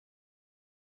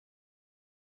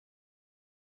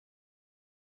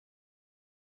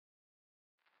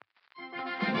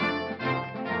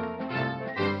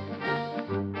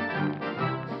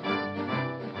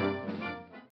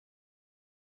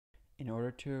In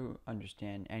order to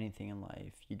understand anything in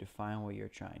life, you define what you're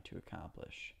trying to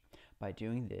accomplish. By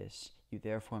doing this, you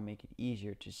therefore make it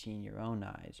easier to see in your own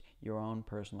eyes your own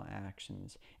personal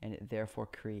actions, and it therefore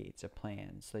creates a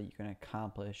plan so that you can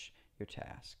accomplish your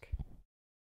task.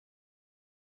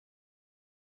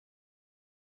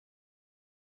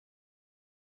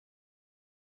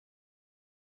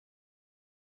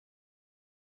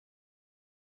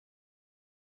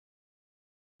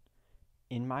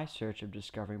 In my search of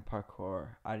discovering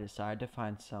parkour, I decided to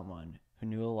find someone who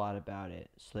knew a lot about it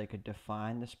so they could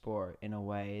define the sport in a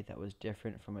way that was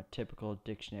different from a typical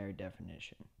dictionary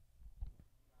definition.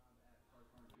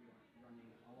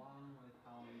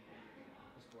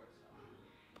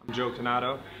 I'm Joe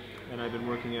Canato, and I've been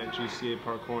working at GCA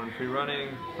Parkour and Freerunning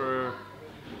for,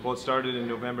 well, it started in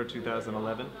November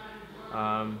 2011,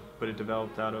 but it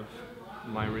developed out of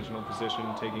my original position,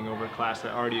 taking over a class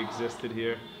that already existed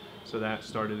here. So that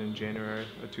started in January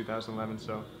of 2011,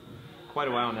 so quite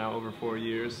a while now, over 4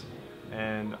 years.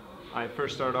 And I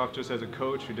first started off just as a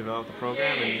coach who developed the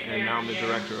program, and now I'm the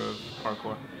director of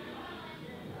parkour.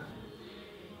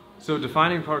 So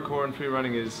defining parkour and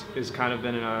freerunning is kind of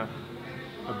been a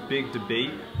big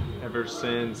debate ever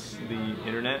since the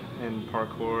internet and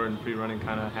parkour and freerunning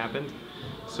kind of happened.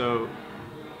 So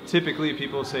typically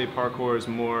people say parkour is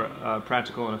more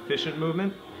practical and efficient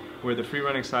movement, where the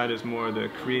freerunning side is more the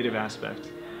creative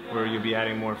aspect, where you'll be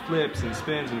adding more flips and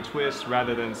spins and twists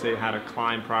rather than say how to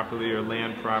climb properly or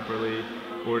land properly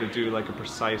or to do like a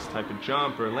precise type of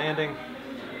jump or landing.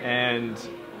 And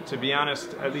to be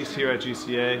honest, at least here at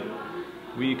GCA,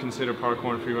 we consider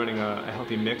parkour and freerunning a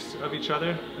healthy mix of each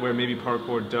other, where maybe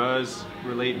parkour does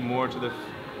relate more to the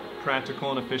practical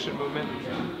and efficient movement,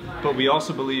 but we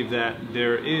also believe that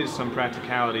there is some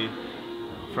practicality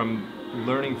from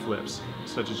learning flips,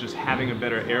 such as just having a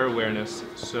better air awareness.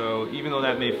 So even though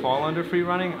that may fall under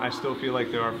freerunning, I still feel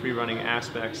like there are freerunning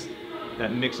aspects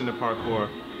that mix into parkour.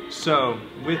 So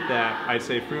with that, I'd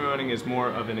say freerunning is more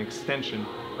of an extension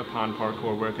upon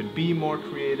parkour, where it could be more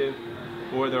creative,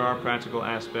 or there are practical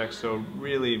aspects, so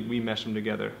really we mesh them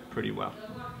together pretty well.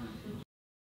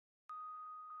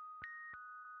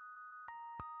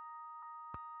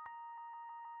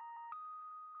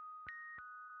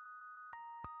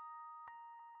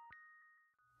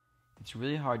 It's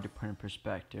really hard to put in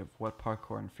perspective what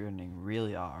parkour and freerunning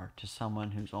really are to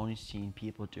someone who's only seen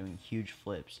people doing huge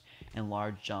flips and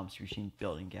large jumps between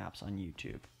building gaps on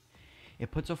YouTube.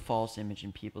 It puts a false image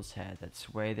in people's head that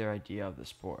sway their idea of the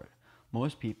sport.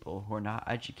 Most people who are not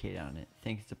educated on it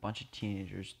think it's a bunch of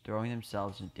teenagers throwing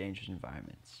themselves into dangerous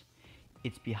environments.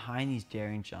 It's behind these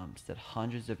daring jumps that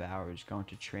hundreds of hours go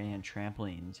into training on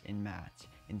trampolines, in mats,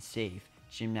 in safe,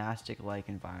 gymnastic-like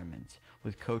environments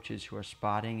with coaches who are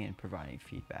spotting and providing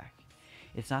feedback.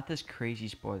 It's not this crazy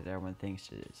sport that everyone thinks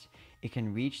it is. It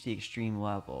can reach the extreme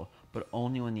level, but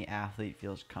only when the athlete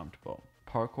feels comfortable.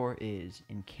 Parkour is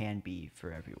and can be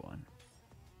for everyone.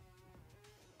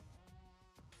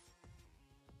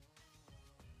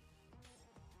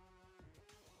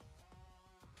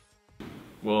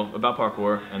 Well, about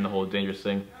parkour and the whole dangerous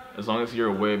thing, as long as you're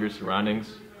aware of your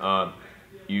surroundings,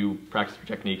 you practice your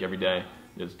technique every day,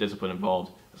 there's discipline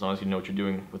involved. As long as you know what you're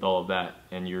doing with all of that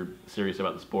and you're serious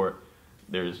about the sport,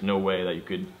 there's no way that you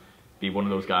could be one of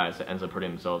those guys that ends up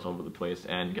hurting themselves all over the place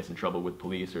and gets in trouble with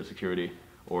police or security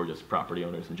or just property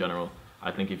owners in general.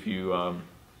 I think if you,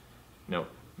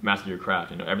 master your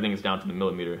craft, everything is down to the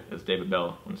millimeter, as David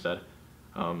Bell once said.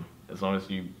 As long as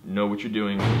you know what you're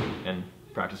doing and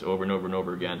practice over and over and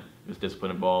over again, there's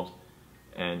discipline involved,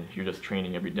 and you're just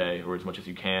training every day or as much as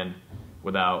you can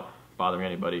without bothering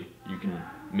anybody, you can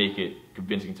make it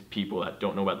convincing to people that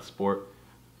don't know about the sport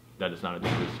that it's not a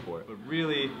dangerous sport. But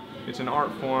really, it's an art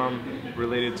form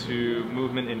related to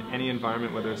movement in any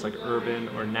environment, whether it's like urban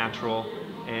or natural,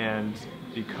 and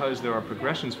because there are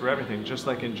progressions for everything, just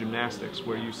like in gymnastics,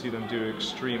 where you see them do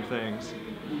extreme things,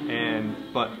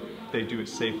 but they do it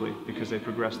safely because they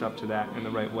progressed up to that in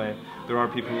the right way. There are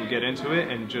people who get into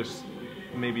it and just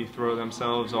maybe throw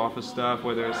themselves off of stuff,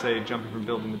 whether it's, say, jumping from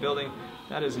building to building.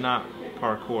 That is not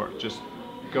parkour. Just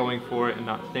going for it and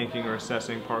not thinking or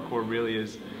assessing. Parkour really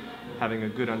is having a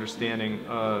good understanding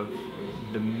of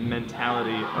the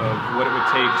mentality of what it would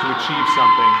take to achieve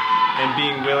something and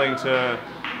being willing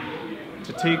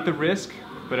to take the risk,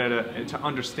 but to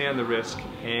understand the risk.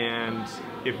 And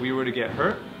if we were to get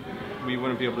hurt, we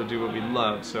wouldn't be able to do what we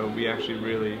love, so we actually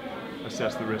really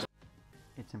assess the risk.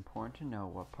 It's important to know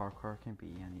what parkour can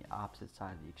be on the opposite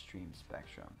side of the extreme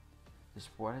spectrum. The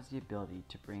sport has the ability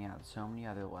to bring out so many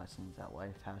other lessons that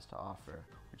life has to offer,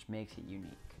 which makes it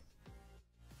unique.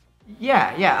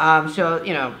 Yeah.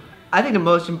 So, I think the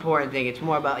most important thing, it's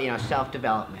more about,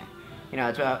 self-development.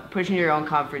 It's about pushing your own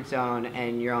comfort zone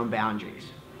and your own boundaries.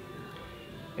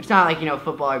 It's not like,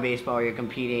 football or baseball where you're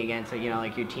competing against,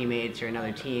 like your teammates or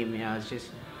another team. It's just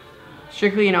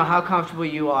strictly, how comfortable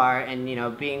you are, and,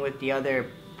 being with the other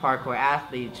parkour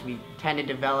athletes, we tend to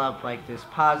develop like this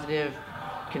positive,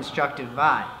 constructive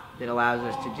vibe that allows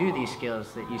us to do these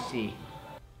skills that you see.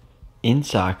 In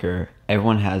soccer,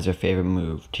 everyone has their favorite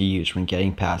move to use when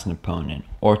getting past an opponent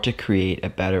or to create a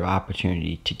better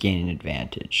opportunity to gain an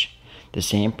advantage. The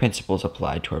same principles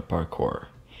apply toward parkour.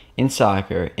 In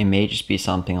soccer, it may just be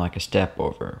something like a step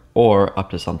over, or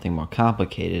up to something more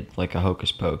complicated like a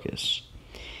hocus pocus.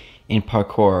 In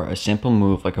parkour, a simple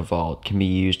move like a vault can be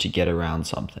used to get around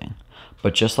something.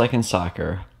 But just like in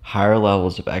soccer, higher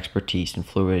levels of expertise and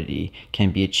fluidity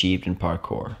can be achieved in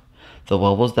parkour. The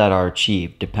levels that are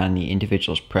achieved depend on the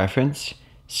individual's preference,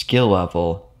 skill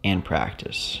level, and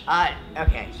practice.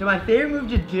 Okay, so my favorite move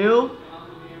to do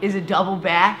is a double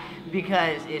back,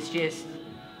 because it's just,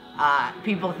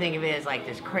 people think of it as like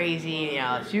this crazy,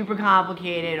 super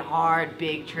complicated, hard,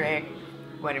 big trick,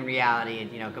 when in reality,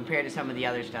 compared to some of the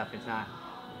other stuff, it's not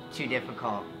too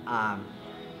difficult. I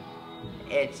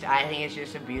think it's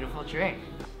just a beautiful trick.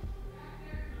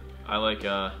 I like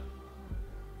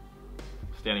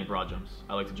standing broad jumps.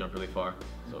 I like to jump really far.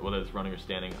 So whether it's running or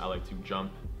standing, I like to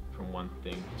jump from one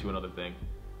thing to another thing.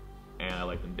 And I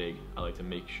like them big. I like to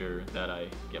make sure that I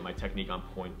get my technique on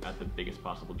point at the biggest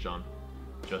possible jump,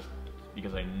 just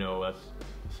because I know that's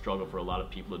a struggle for a lot of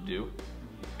people to do.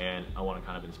 And I want to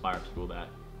kind of inspire people that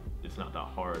it's not that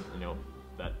hard,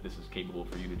 that this is capable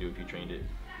for you to do if you trained it.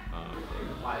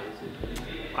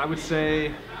 I would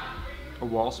say a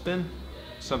wall spin.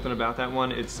 Something about that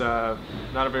one. It's not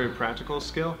a very practical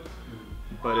skill,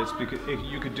 but it's because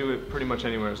you could do it pretty much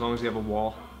anywhere as long as you have a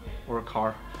wall or a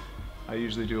car. I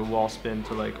usually do a wall spin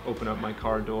to like open up my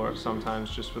car door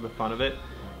sometimes just for the fun of it.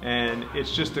 And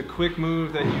it's just a quick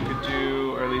move that you could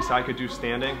do, or at least I could do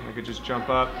standing. I could just jump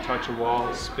up, touch a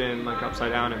wall, spin like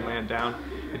upside down and land down.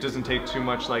 It doesn't take too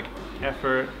much like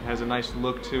effort. It has a nice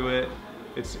look to it.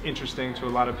 It's interesting to a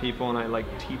lot of people, and I like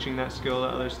teaching that skill to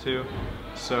others too.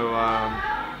 So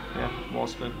yeah, wall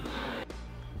spin.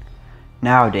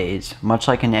 Nowadays, much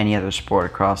like in any other sport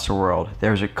across the world,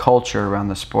 there is a culture around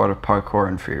the sport of parkour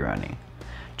and freerunning.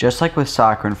 Just like with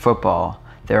soccer and football,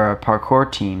 there are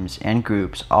parkour teams and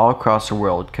groups all across the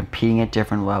world competing at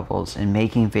different levels and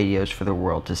making videos for the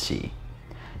world to see.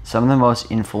 Some of the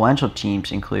most influential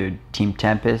teams include Team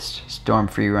Tempest, Storm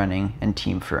Freerunning, and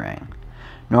Team Farang.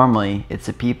 Normally, it's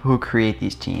the people who create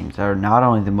these teams that are not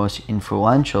only the most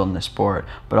influential in the sport,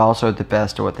 but also the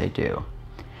best at what they do.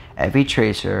 Every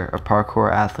tracer or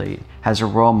parkour athlete has a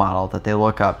role model that they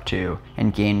look up to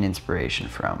and gain inspiration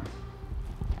from.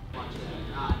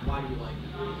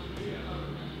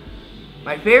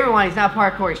 My favorite one, he's not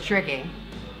parkour, he's tricking.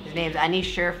 His name's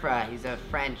Anish Sherfra. He's a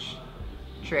French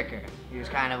tricker. He was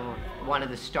kind of one of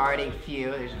the starting few.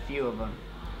 There's a few of them.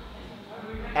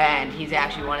 And he's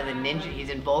actually one of the he's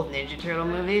in both Ninja Turtle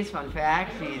movies, fun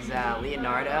fact. He's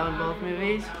Leonardo in both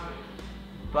movies.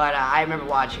 But I remember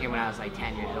watching him when I was like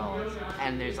 10 years old.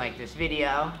 And there's like this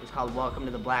video, it's called Welcome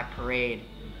to the Black Parade,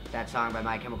 that song by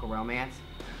My Chemical Romance.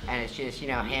 And it's just,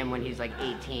 him when he's like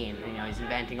 18, and, he's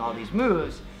inventing all these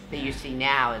moves that you see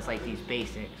now as like these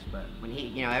basics. But when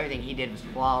he, everything he did was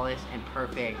flawless and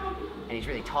perfect, and he's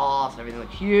really tall, so everything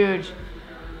looked huge.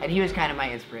 And he was kind of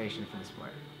my inspiration for the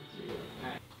sport.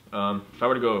 If I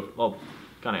were to go, well,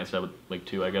 kind of answer that with like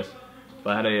two, I guess. If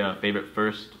I had a favorite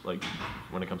first, like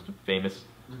when it comes to famous,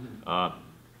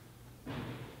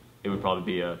 it would probably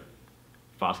be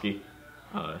Foskey,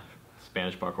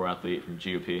 Spanish parkour athlete from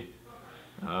GOP.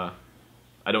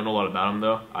 I don't know a lot about him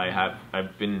though.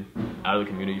 I've been out of the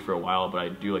community for a while, but I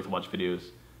do like to watch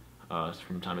videos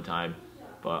from time to time.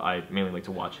 But I mainly like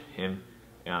to watch him,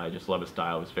 and I just love his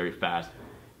style. It's very fast.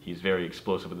 He's very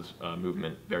explosive with his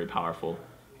movement, very powerful,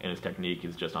 and his technique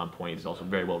is just on point. He's also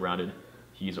very well-rounded.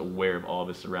 He's aware of all of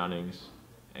his surroundings,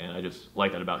 and I just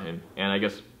like that about him. And I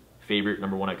guess favorite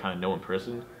number one, I kind of know in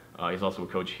person. He's also a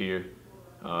coach here.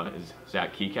 Is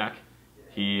Zach Kekak.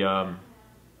 He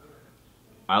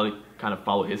I kind of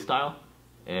follow his style,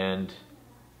 and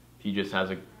he just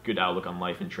has a good outlook on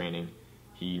life and training.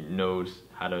 He knows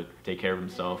how to take care of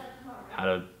himself, how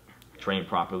to train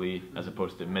properly, as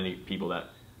opposed to many people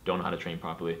that don't know how to train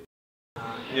properly.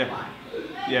 Yeah,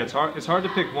 it's hard to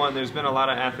pick one. There's been a lot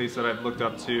of athletes that I've looked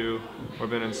up to or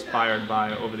been inspired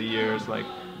by over the years, like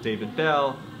David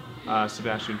Bell,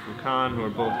 Sebastian Foucan, who are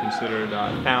both considered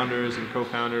founders and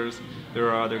co-founders. There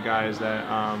are other guys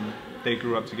that they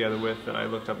grew up together with that I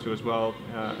looked up to as well,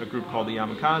 a group called the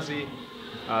Yamakaze.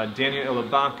 Daniel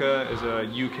Ilabaka is a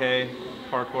UK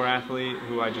parkour athlete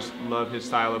who I just love his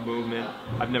style of movement.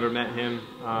 I've never met him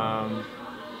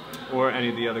or any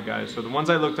of the other guys. So the ones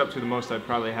I looked up to the most I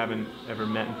probably haven't ever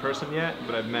met in person yet,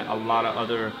 but I've met a lot of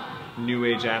other new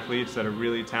age athletes that are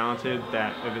really talented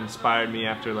that have inspired me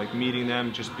after like meeting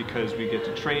them, just because we get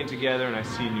to train together and I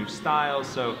see new styles.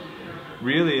 So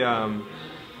really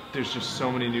there's just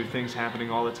so many new things happening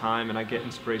all the time, and I get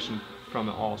inspiration from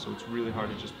it all, so it's really hard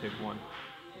to just pick one.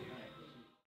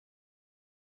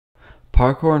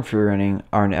 Parkour and freerunning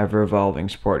are an ever-evolving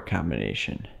sport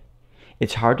combination.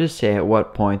 It's hard to say at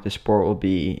what point the sport will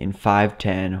be in 5,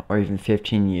 10, or even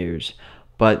 15 years,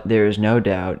 but there is no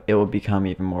doubt it will become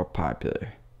even more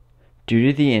popular.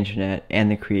 Due to the internet and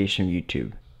the creation of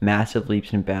YouTube, massive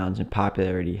leaps and bounds in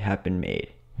popularity have been made.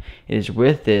 It is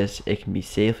with this it can be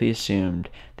safely assumed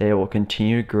that it will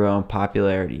continue to grow in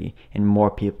popularity and more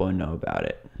people know about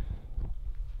it.